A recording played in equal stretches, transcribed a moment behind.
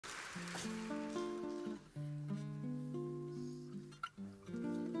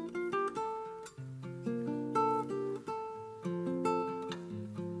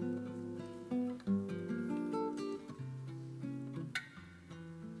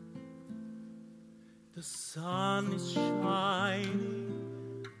The sun is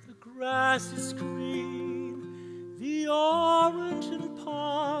shining, the grass is green, the orange and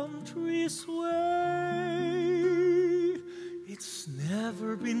palm trees sway. It's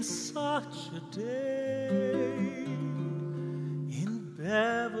never been such a day in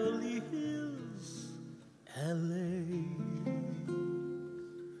Beverly Hills, LA.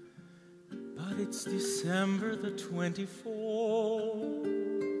 But it's December the 24th.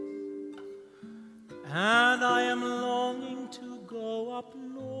 And I am longing to go up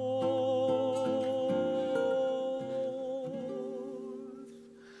north.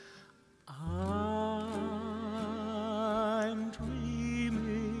 I'm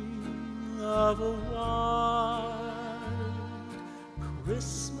dreaming of a white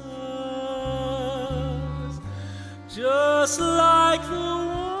Christmas, just like the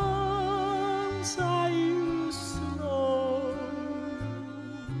ones I used to know,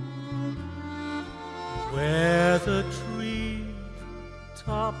 where the tree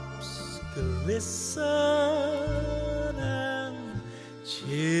tops glisten and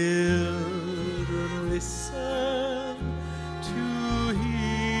children listen to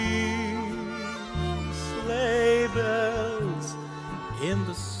hear sleigh bells in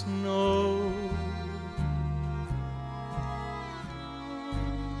the snow.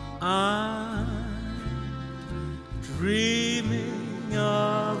 I'm dreaming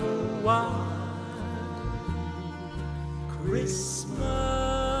of a white Christmas,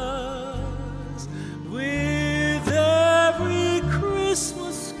 with every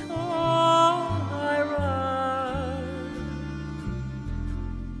Christmas card I write.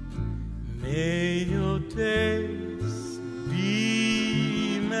 May your days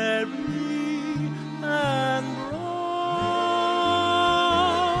be merry and bright,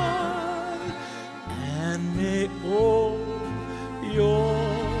 and may all your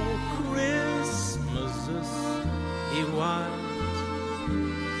Christmases be white.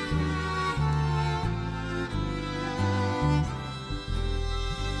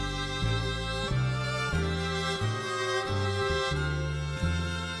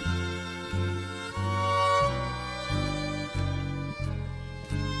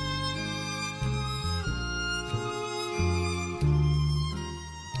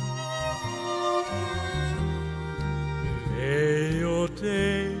 May your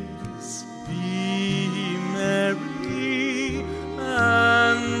days be merry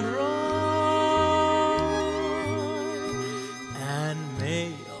and bright, and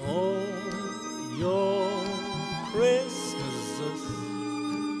may all your Christmases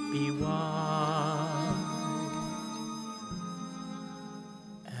be white,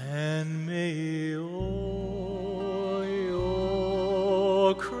 and may all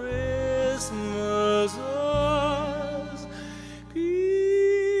your Christmases